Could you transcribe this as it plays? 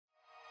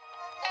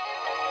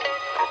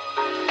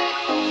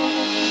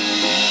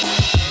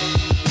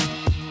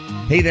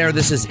Hey there,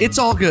 this is It's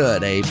All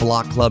Good, a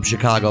Block Club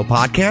Chicago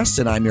podcast,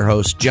 and I'm your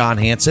host, John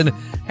Hanson,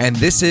 and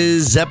this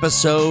is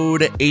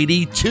episode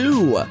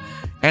 82,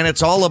 and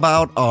it's all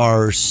about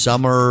our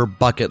summer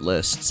bucket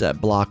lists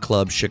at Block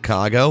Club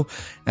Chicago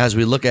as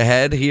we look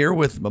ahead here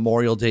with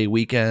Memorial Day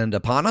weekend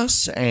upon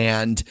us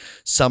and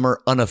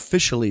summer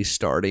unofficially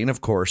starting.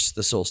 Of course,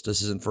 the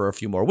solstice isn't for a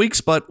few more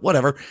weeks, but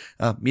whatever.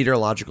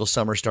 Meteorological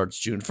summer starts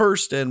June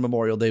 1st, and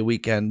Memorial Day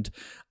weekend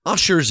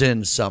ushers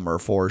in summer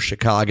for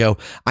Chicago.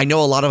 I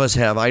know a lot of us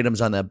have items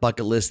on that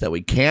bucket list that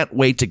we can't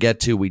wait to get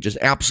to. We just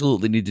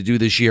absolutely need to do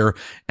this year.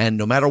 And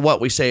no matter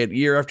what, we say it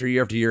year after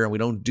year after year, and we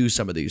don't do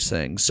some of these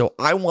things. So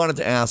I wanted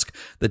to ask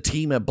the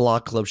team at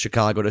Block Club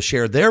Chicago to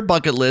share their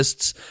bucket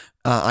lists,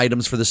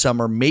 items for the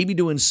summer, maybe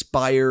to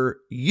inspire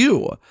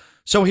you.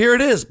 So here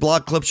it is,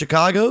 Block Club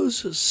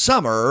Chicago's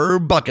Summer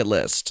Bucket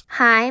List.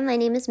 Hi, my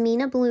name is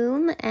Mina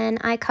Bloom, and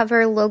I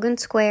cover Logan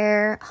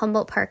Square,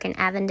 Humboldt Park, and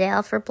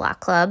Avondale for Block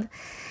Club.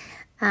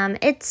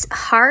 It's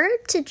hard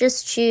to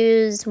just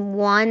choose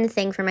one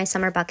thing for my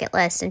summer bucket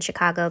list in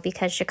Chicago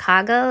because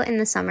Chicago in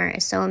the summer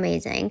is so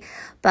amazing,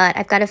 but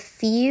I've got a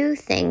few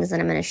things that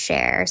I'm going to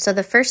share. So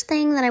the first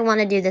thing that I want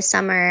to do this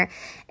summer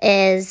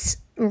is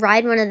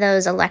ride one of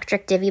those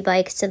electric divvy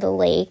bikes to the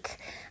lake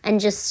and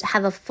just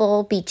have a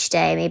full beach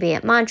day, maybe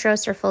at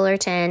Montrose or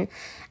Fullerton,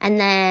 and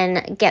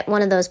then get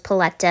one of those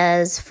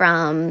palettas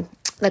from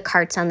the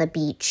carts on the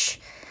beach.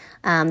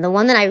 The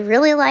one that I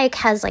really like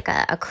has like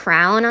a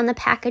crown on the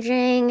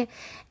packaging,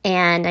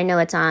 and I know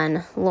it's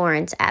on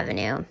Lawrence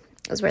Avenue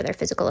is where their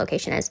physical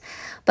location is.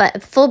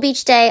 But full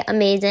beach day,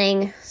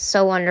 amazing,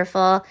 so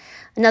wonderful.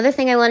 Another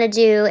thing I want to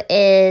do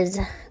is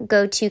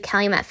go to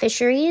Calumet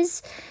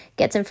Fisheries,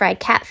 get some fried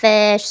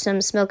catfish,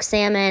 some smoked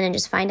salmon, and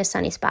just find a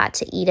sunny spot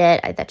to eat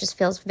it. That just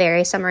feels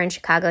very summer in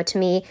Chicago to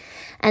me.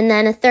 And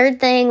then a third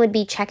thing would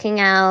be checking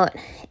out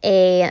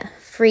a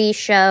free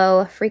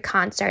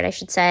concert, I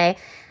should say,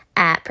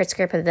 at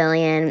Pritzker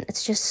Pavilion.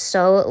 It's just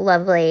so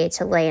lovely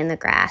to lay in the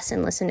grass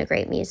and listen to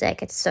great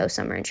music. It's so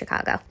summer in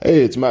Chicago.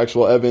 Hey, it's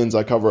Maxwell Evans.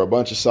 I cover a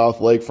bunch of South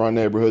Lakefront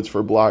neighborhoods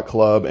for Block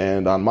Club,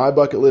 and on my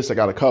bucket list, I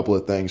got a couple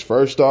of things.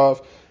 First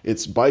off,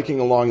 it's biking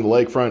along the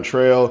Lakefront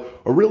Trail,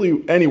 or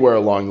really anywhere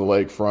along the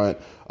lakefront.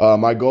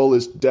 My goal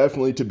is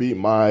definitely to beat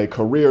my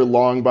career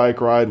long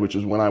bike ride, which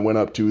is when I went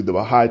up to the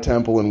Baha'i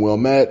Temple in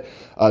Wilmette.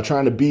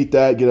 Trying to beat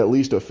that, get at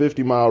least a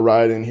 50-mile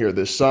ride in here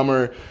this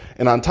summer.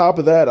 And on top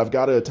of that, I've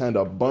got to attend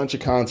a bunch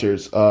of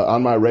concerts.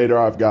 On my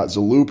radar, I've got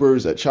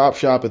Zaloopers at Chop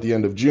Shop at the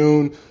end of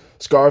June,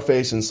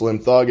 Scarface and Slim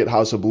Thug at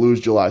House of Blues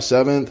July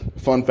 7th.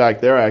 Fun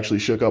fact there, I actually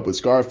shook up with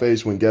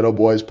Scarface when Ghetto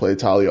Boys played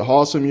Talia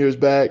Hall some years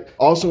back.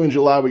 Also in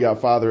July, we got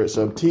Father at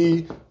Sub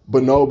T,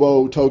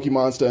 Bonobo, Toki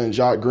Monsta, and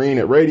Jacques Green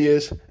at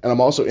Radius. And I'm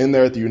also in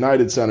there at the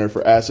United Center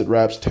for Acid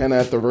Rap's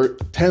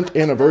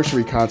 10th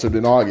anniversary concert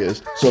in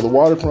August. So the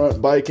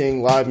waterfront,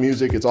 biking, live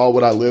music, it's all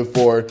what I live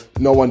for.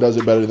 No one does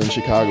it better than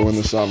Chicago in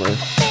the summer.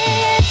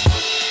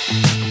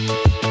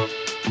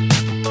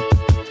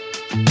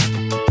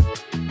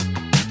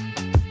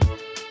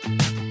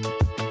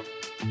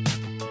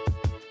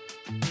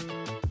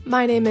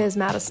 My name is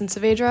Madison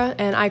Saavedra,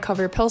 and I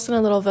cover Pilsen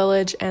and Little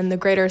Village and the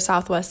greater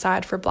Southwest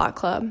Side for Block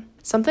Club.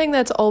 Something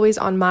that's always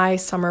on my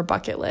summer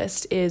bucket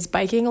list is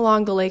biking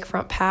along the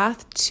lakefront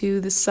path to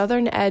the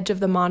southern edge of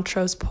the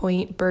Montrose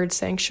Point Bird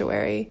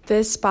Sanctuary.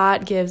 This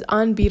spot gives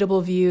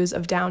unbeatable views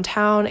of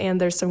downtown,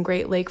 and there's some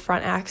great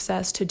lakefront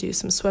access to do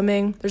some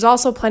swimming. There's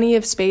also plenty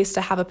of space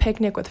to have a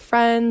picnic with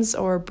friends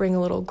or bring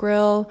a little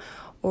grill,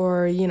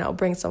 or,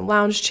 bring some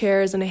lounge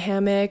chairs and a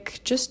hammock.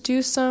 Just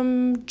do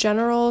some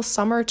general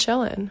summer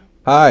chillin'.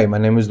 Hi, my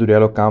name is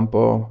Duriel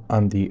Ocampo.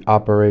 I'm the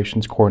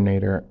operations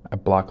coordinator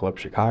at Block Club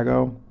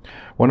Chicago.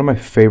 One of my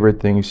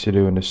favorite things to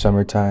do in the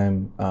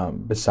summertime,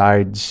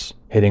 besides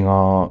hitting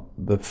all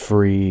the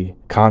free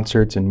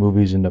concerts and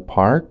movies in the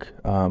park,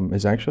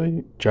 is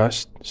actually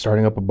just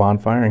starting up a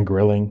bonfire and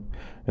grilling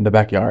in the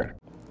backyard.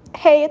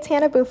 Hey, it's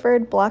Hannah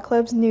Buford, Block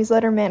Club's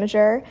newsletter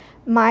manager.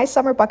 My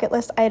summer bucket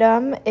list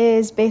item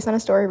is based on a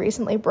story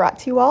recently brought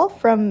to you all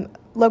from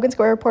Logan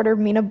Square reporter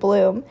Mina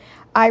Bloom.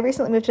 I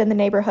recently moved in the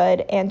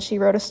neighborhood, and she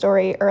wrote a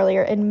story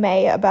earlier in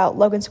May about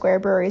Logan Square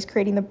Breweries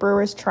creating the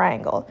Brewers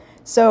Triangle.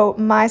 So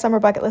my summer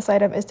bucket list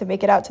item is to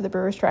make it out to the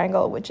Brewers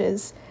Triangle, which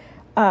is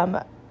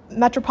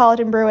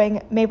Metropolitan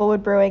Brewing,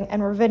 Maplewood Brewing,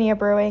 and Ravinia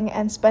Brewing,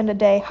 and spend a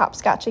day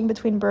hopscotching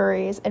between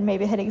breweries and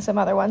maybe hitting some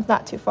other ones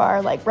not too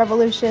far, like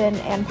Revolution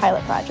and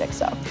Pilot Project.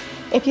 So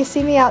if you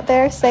see me out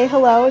there, say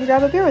hello and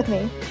grab a beer with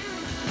me.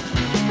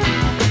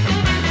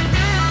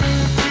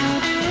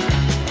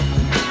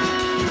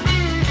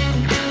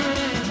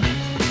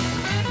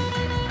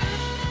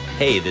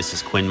 Hey, this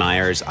is Quinn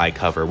Myers. I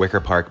cover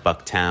Wicker Park,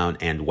 Bucktown,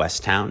 and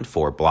Westtown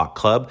for Block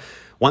Club.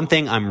 One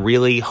thing I'm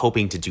really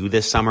hoping to do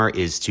this summer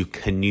is to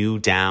canoe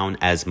down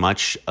as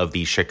much of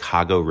the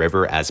Chicago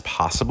River as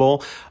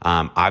possible.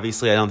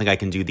 Obviously, I don't think I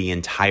can do the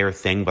entire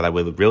thing, but I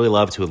would really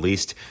love to at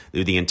least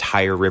do the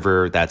entire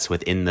river that's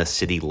within the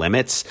city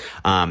limits.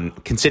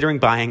 Considering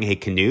buying a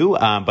canoe,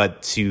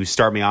 but to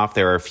start me off,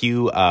 there are a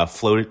few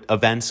float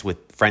events with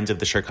Friends of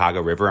the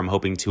Chicago River. I'm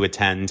hoping to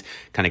attend,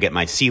 kind of get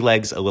my sea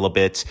legs a little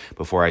bit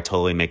before I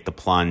totally make the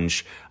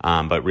plunge,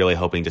 but really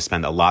hoping to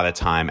spend a lot of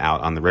time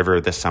out on the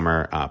river this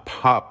summer,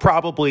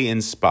 probably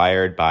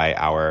inspired by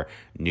our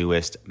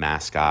newest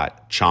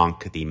mascot,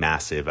 Chonk, the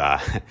massive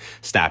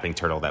snapping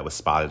turtle that was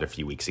spotted a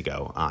few weeks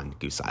ago on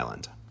Goose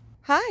Island.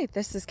 Hi,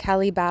 this is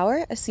Kelly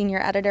Bauer, a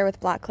senior editor with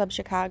Block Club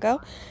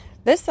Chicago.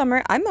 This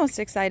summer, I'm most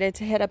excited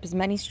to hit up as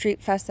many street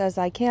fests as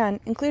I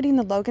can, including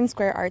the Logan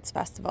Square Arts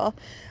Festival.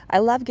 I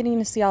love getting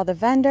to see all the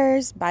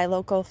vendors, buy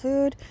local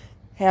food,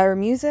 hear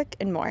music,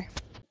 and more.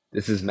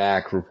 This is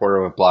Mac,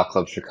 reporter with Block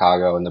Club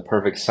Chicago, and the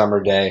perfect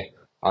summer day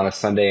on a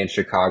Sunday in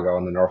Chicago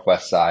on the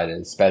northwest side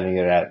is spending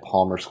it at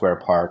Palmer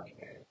Square Park.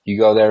 You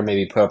go there,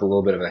 maybe put up a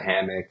little bit of a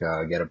hammock,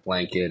 get a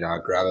blanket,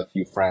 grab a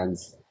few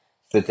friends,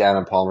 sit down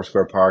in Palmer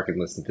Square Park and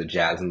listen to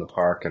jazz in the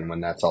park. And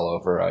when that's all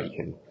over, you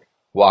can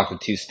walk the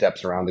 2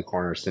 steps around the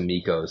corner to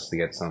Miko's to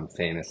get some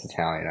famous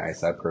Italian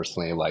ice. I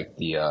personally like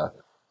the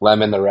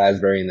lemon, the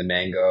raspberry, and the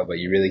mango, but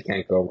you really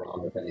can't go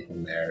wrong with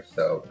anything there.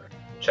 So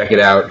check it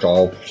out. It's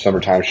all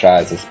summertime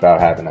shies. It's about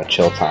having a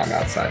chill time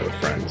outside with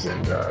friends,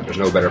 and there's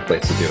no better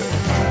place to do it.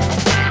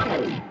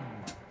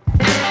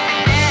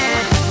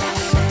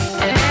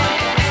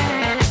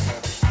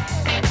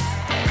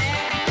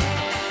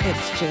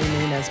 It's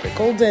Jamie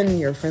Nesbitt-Golden,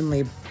 your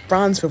friendly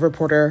Bronzeville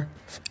reporter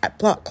at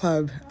Block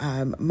Club.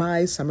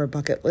 My summer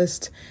bucket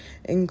list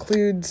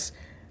includes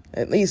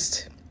at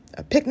least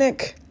a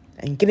picnic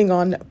and getting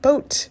on a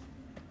boat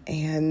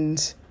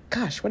and,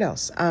 gosh, what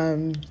else?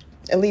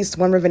 At least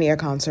one Ravinia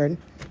concert.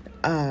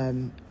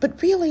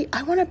 But really,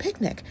 I want a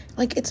picnic.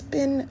 Like, it's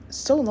been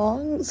so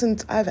long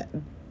since I've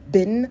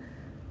been,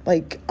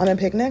 like, on a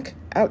picnic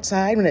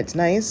outside when it's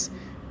nice.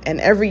 And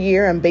every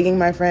year I'm begging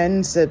my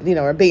friends to,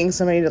 or begging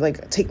somebody to,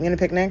 like, take me on a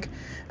picnic.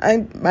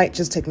 I might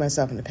just take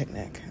myself on a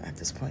picnic at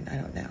this point. I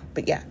don't know.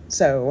 But yeah,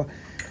 so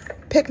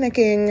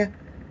picnicking,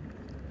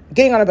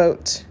 getting on a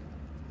boat,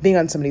 being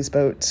on somebody's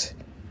boat,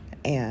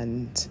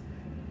 and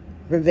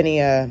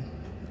Ravinia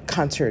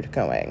concert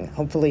going.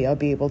 Hopefully I'll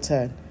be able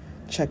to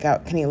check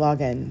out Kenny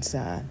Loggins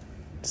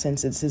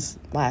since it's his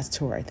last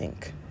tour, I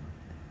think.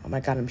 Oh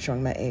my God, I'm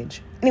showing my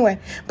age. Anyway,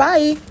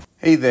 bye!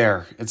 Hey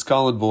there, it's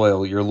Colin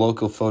Boyle, your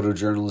local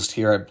photojournalist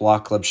here at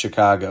Block Club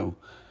Chicago.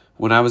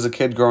 When I was a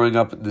kid growing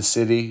up in the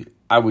city,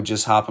 I would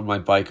just hop on my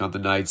bike on the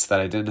nights that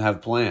I didn't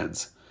have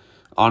plans.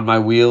 On my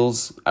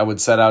wheels, I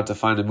would set out to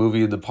find a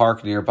movie in the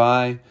park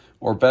nearby,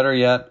 or better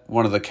yet,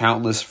 one of the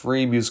countless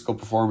free musical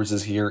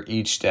performances here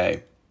each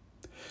day.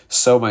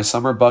 So my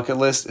summer bucket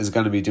list is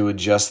going to be doing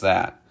just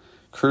that.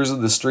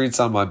 Cruising the streets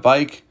on my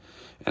bike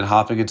and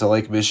hopping into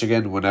Lake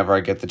Michigan whenever I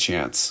get the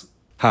chance.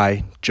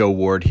 Hi, Joe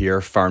Ward here,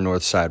 Far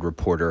North Side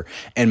reporter,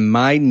 and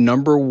my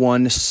number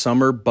one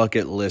summer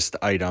bucket list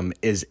item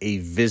is a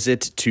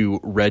visit to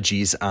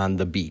Reggie's on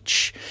the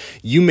Beach.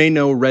 You may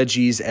know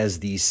Reggie's as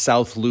the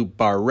South Loop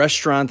Bar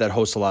restaurant that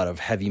hosts a lot of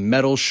heavy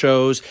metal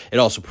shows. It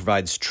also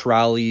provides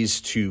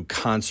trolleys to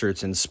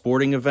concerts and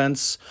sporting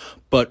events.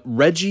 But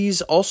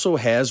Reggie's also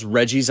has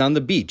Reggie's on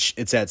the Beach.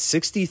 It's at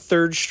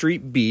 63rd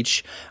Street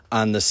Beach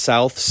on the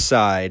south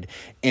side,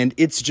 and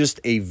it's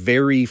just a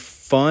very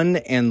fun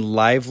and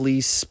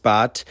lively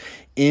spot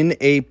in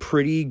a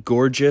pretty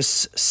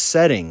gorgeous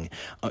setting.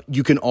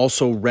 You can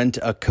also rent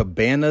a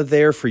cabana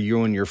there for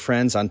you and your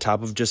friends on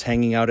top of just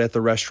hanging out at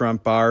the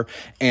restaurant bar.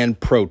 And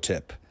pro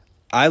tip,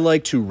 I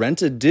like to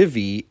rent a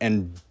divvy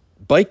and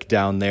bike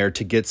down there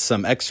to get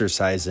some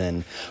exercise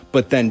in,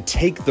 but then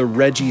take the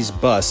Reggie's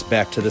bus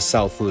back to the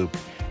South Loop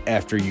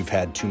after you've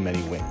had too many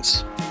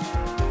wings.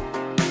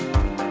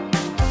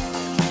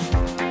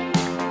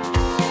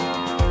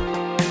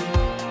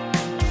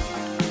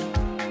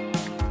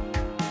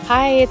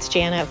 Hi, it's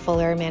Janet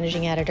Fuller,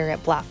 managing editor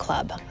at Block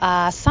Club.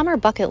 Summer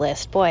bucket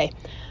list, boy.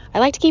 I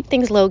like to keep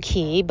things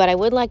low-key, but I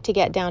would like to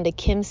get down to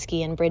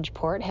Kimski in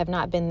Bridgeport. Have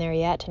not been there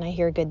yet, and I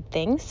hear good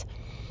things.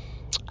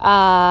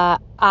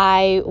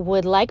 I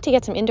would like to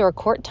get some indoor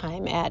court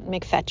time at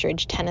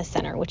McFetridge Tennis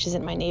Center, which is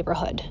in my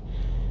neighborhood.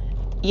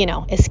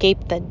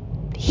 Escape the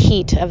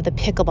heat of the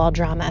pickleball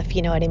drama, if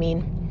you know what I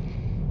mean.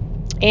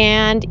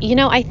 And,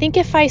 I think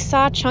if I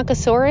saw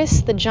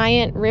Chunkosaurus, the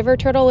giant river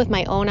turtle, with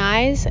my own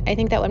eyes, I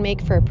think that would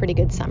make for a pretty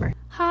good summer.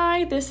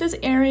 Hi, this is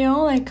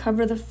Ariel. I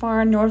cover the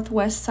far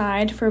northwest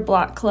side for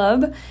Block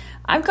Club.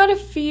 I've got a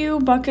few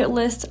bucket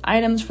list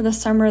items for the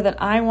summer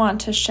that I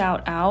want to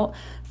shout out.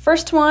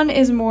 First one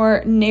is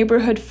more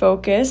neighborhood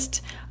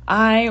focused.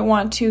 I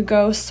want to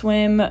go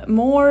swim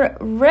more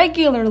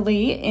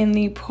regularly in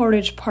the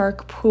Portage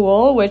Park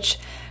pool, which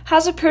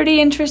has a pretty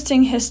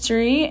interesting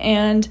history,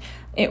 and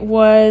it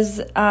was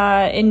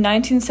in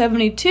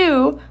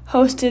 1972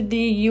 hosted the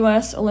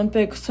U.S.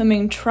 Olympic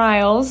swimming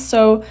trials.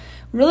 So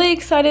really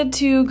excited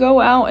to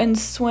go out and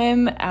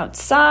swim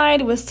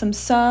outside with some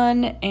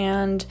sun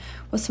and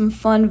with some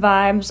fun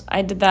vibes.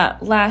 I did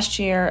that last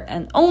year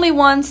and only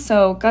once,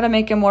 so gotta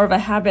make it more of a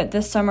habit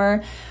this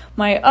summer.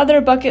 My other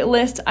bucket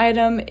list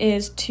item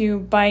is to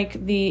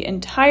bike the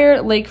entire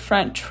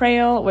Lakefront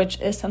Trail, which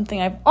is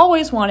something I've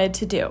always wanted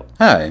to do.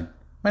 Hi,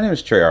 My name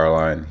is Trey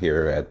Arline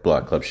here at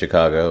Block Club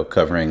Chicago,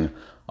 covering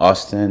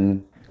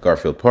Austin,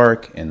 Garfield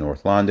Park, and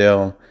North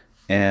Lawndale.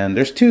 And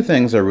there's two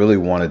things I really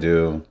want to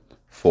do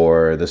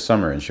for the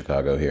summer in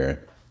Chicago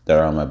here that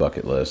are on my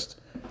bucket list.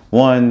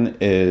 One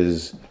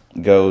is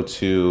go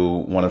to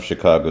one of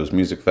Chicago's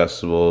music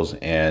festivals,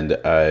 and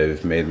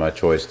I've made my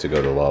choice to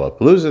go to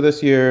Lollapalooza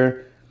this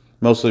year,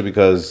 mostly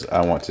because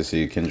I want to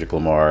see Kendrick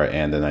Lamar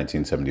and the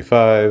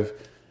 1975.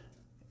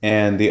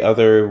 And the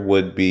other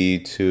would be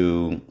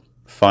to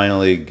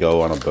finally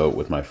go on a boat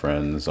with my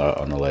friends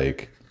on the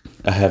lake.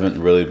 I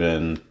haven't really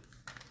been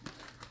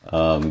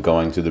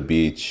going to the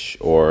beach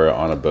or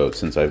on a boat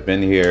since I've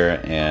been here,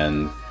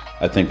 and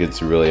I think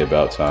it's really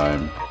about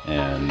time,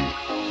 and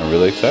I'm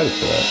really excited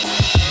for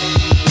that.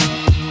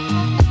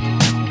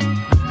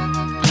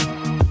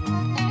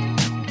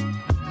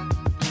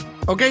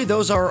 Okay,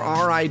 those are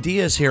our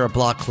ideas here at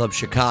Block Club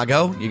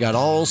Chicago. You got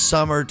all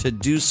summer to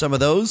do some of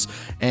those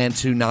and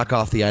to knock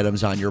off the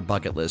items on your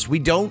bucket list. We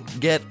don't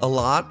get a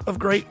lot of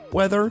great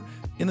weather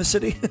in the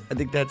city. I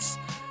think that's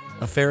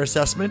a fair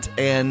assessment.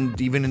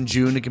 And even in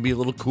June, it can be a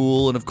little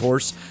cool. And of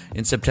course,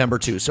 in September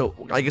too. So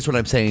I guess what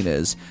I'm saying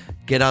is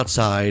get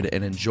outside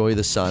and enjoy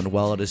the sun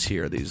while it is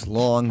here. These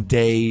long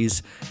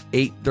days,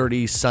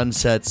 8:30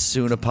 sunsets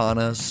soon upon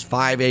us,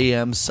 5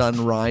 a.m.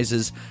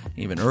 sunrises,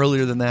 even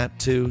earlier than that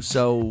too.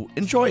 So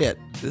enjoy it.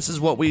 This is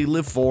what we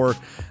live for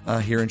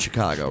here in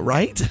Chicago,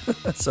 right?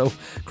 So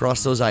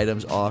cross those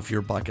items off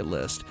your bucket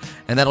list.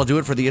 And that'll do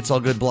it for the It's All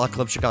Good Block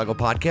Club Chicago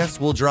podcast.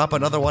 We'll drop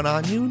another one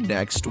on you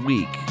next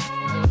week.